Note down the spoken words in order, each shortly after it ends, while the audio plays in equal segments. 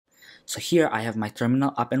So here I have my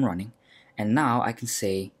terminal up and running, and now I can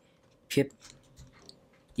say pip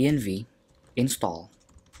env install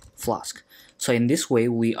Flask. So in this way,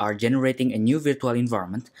 we are generating a new virtual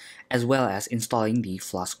environment as well as installing the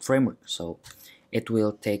Flask framework. So it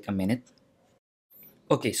will take a minute.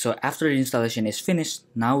 Okay, so after the installation is finished,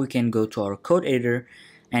 now we can go to our code editor,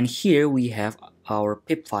 and here we have our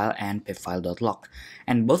pip file and pipfile.lock,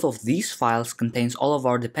 and both of these files contains all of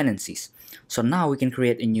our dependencies. So now we can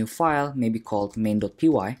create a new file, maybe called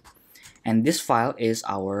main.py, and this file is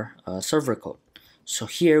our server code. So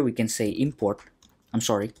here we can say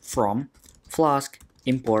from Flask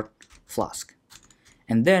import Flask,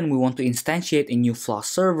 and then we want to instantiate a new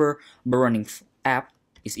Flask server by running app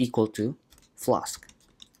is equal to Flask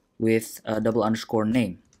with a double underscore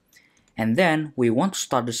name, and then we want to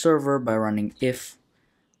start the server by running if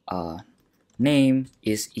name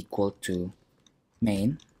is equal to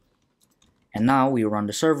main, and now we run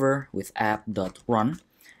the server with app.run,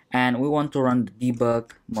 and we want to run the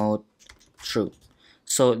debug mode true.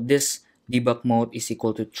 So this debug mode is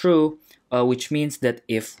equal to true, which means that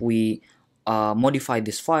if we modify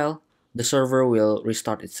this file, the server will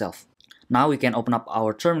restart itself. Now we can open up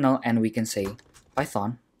our terminal and we can say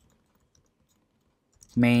python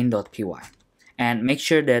main.py, and make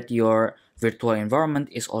sure that your virtual environment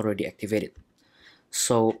is already activated.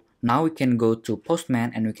 So now we can go to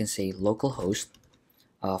Postman and we can say localhost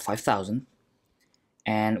 5000,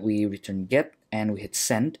 and we return get and we hit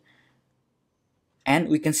send, and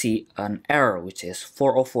we can see an error which is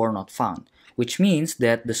 404 not found, which means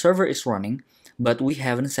that the server is running but we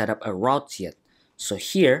haven't set up a route yet. So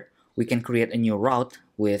here we can create a new route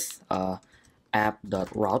with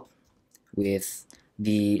app.route with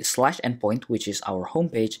the /endpoint, which is our home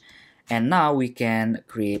page, and now we can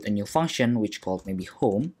create a new function which called maybe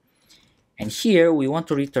home, and here we want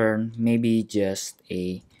to return maybe just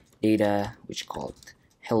a data which called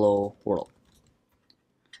hello world.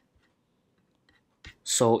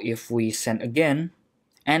 So if we send again,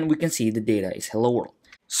 and we can see the data is hello world.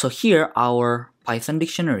 So here our Python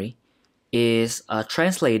dictionary is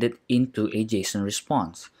translated into a JSON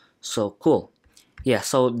response. So cool. Yeah,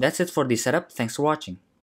 so that's it for this setup. Thanks for watching.